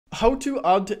How to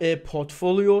add a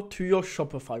portfolio to your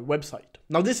Shopify website.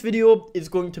 Now this video is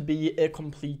going to be a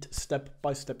complete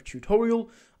step-by-step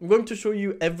tutorial. I'm going to show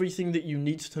you everything that you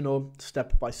need to know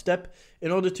step by step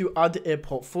in order to add a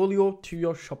portfolio to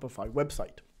your Shopify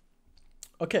website.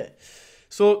 Okay,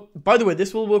 so by the way,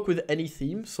 this will work with any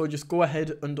theme. So just go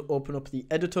ahead and open up the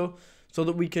editor so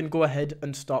that we can go ahead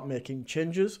and start making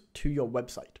changes to your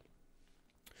website.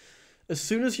 As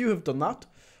soon as you have done that,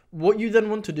 what you then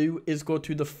want to do is go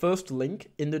to the first link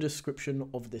in the description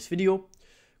of this video.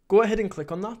 Go ahead and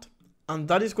click on that, and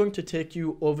that is going to take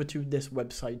you over to this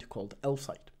website called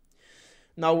Elfsight.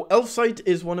 Now, Elfsight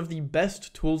is one of the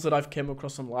best tools that I've came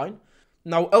across online.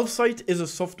 Now, Elfsight is a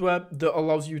software that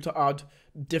allows you to add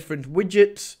different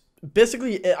widgets.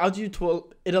 Basically, it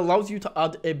allows you to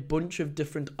add a bunch of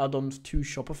different add-ons to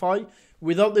Shopify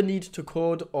without the need to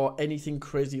code or anything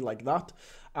crazy like that.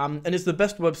 And it's the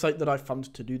best website that I've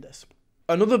found to do this.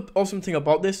 Another awesome thing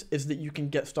about this is that you can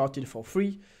get started for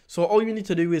free. So all you need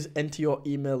to do is enter your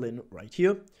email in right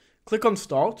here, click on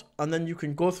start, and then you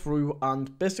can go through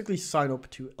and basically sign up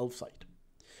to Elfsight.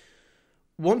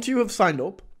 Once you have signed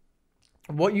up,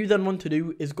 what you then want to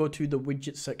do is go to the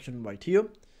widgets section right here.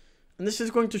 And this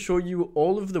is going to show you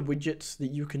all of the widgets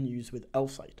that you can use with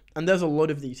Elfsight. And there's a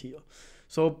lot of these here.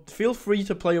 So feel free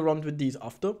to play around with these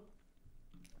after.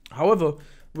 However,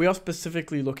 we are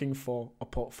specifically looking for a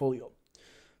portfolio.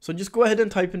 So just go ahead and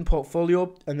type in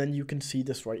portfolio, and then you can see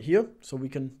this right here. So we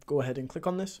can go ahead and click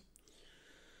on this.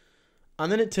 And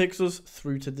then it takes us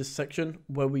through to this section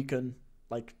where we can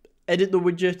edit the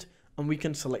widget and we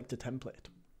can select a template.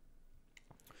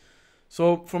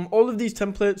 So from all of these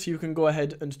templates, you can go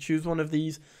ahead and choose one of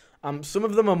these. Some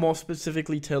of them are more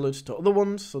specifically tailored to other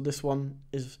ones. So this one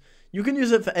is, you can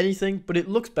use it for anything, but it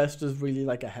looks best as really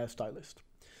like a hairstylist.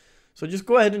 So just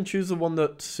go ahead and choose the one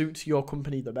that suits your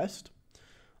company the best.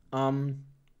 I'm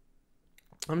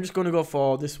just going to go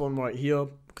for this one right here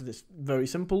because it's very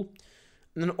simple.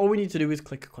 And then all we need to do is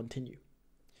click continue.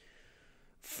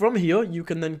 From here, you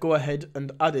can then go ahead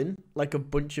and add in like a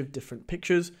bunch of different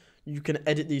pictures. You can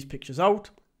edit these pictures out.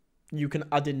 You can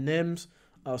add in names.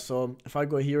 So if I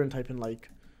go here and type in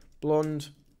like blonde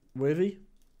wavy,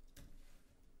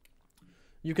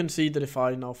 you can see that if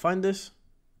I now find this,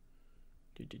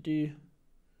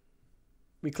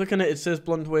 we click on it, it says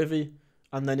blonde wavy,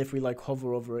 and then if we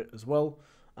hover over it as well,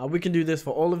 we can do this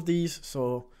for all of these.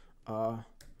 So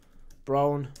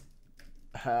brown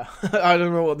hair. I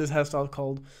don't know what this hairstyle is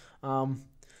called.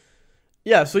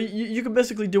 Yeah, so you can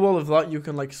basically do all of that. You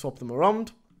can swap them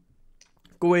around,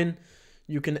 go in,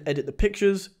 you can edit the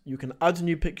pictures, you can add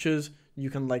new pictures, you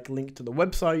can link to the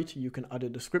website, you can add a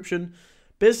description.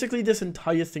 Basically, this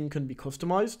entire thing can be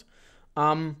customized.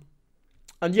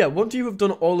 And yeah, once you have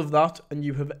done all of that and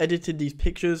you have edited these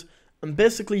pictures, and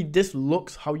basically this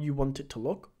looks how you want it to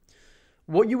look,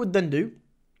 what you would then do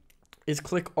is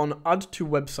click on add to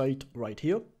website right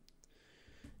here.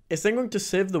 It's then going to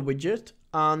save the widget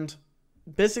and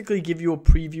basically give you a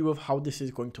preview of how this is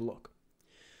going to look.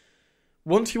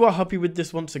 Once you are happy with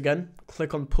this, once again,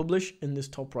 click on publish in this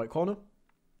top right corner.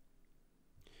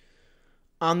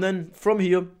 And then from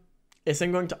here, it's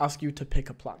then going to ask you to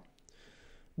pick a plan.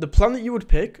 The plan that you would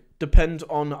pick depends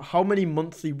on how many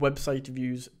monthly website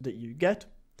views that you get.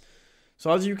 So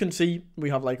as you can see, we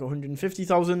have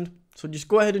 150,000. So just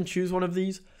go ahead and choose one of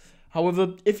these.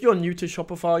 However, if you're new to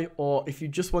Shopify or if you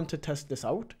just want to test this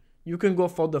out, you can go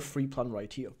for the free plan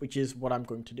right here, which is what I'm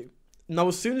going to do. Now,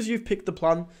 as soon as you've picked the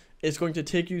plan, it's going to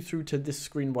take you through to this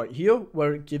screen right here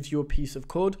where it gives you a piece of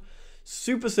code.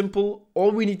 Super simple.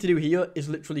 All we need to do here is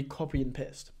literally copy and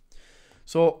paste.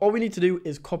 So all we need to do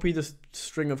is copy this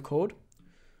string of code,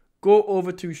 go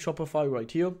over to Shopify right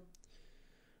here,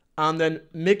 and then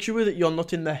make sure that you're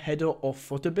not in the header or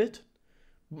footer bit.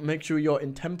 Make sure you're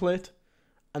in template.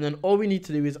 And then all we need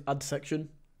to do is add section.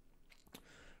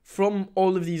 From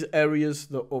all of these areas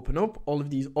that open up, all of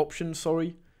these options,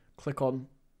 click on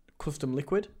custom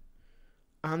liquid.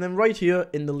 And then right here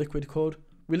in the liquid code,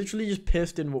 we literally just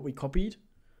paste in what we copied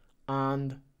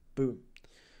and boom.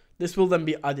 This will then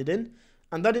be added in.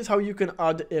 And that is how you can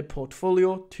add a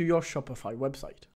portfolio to your Shopify website.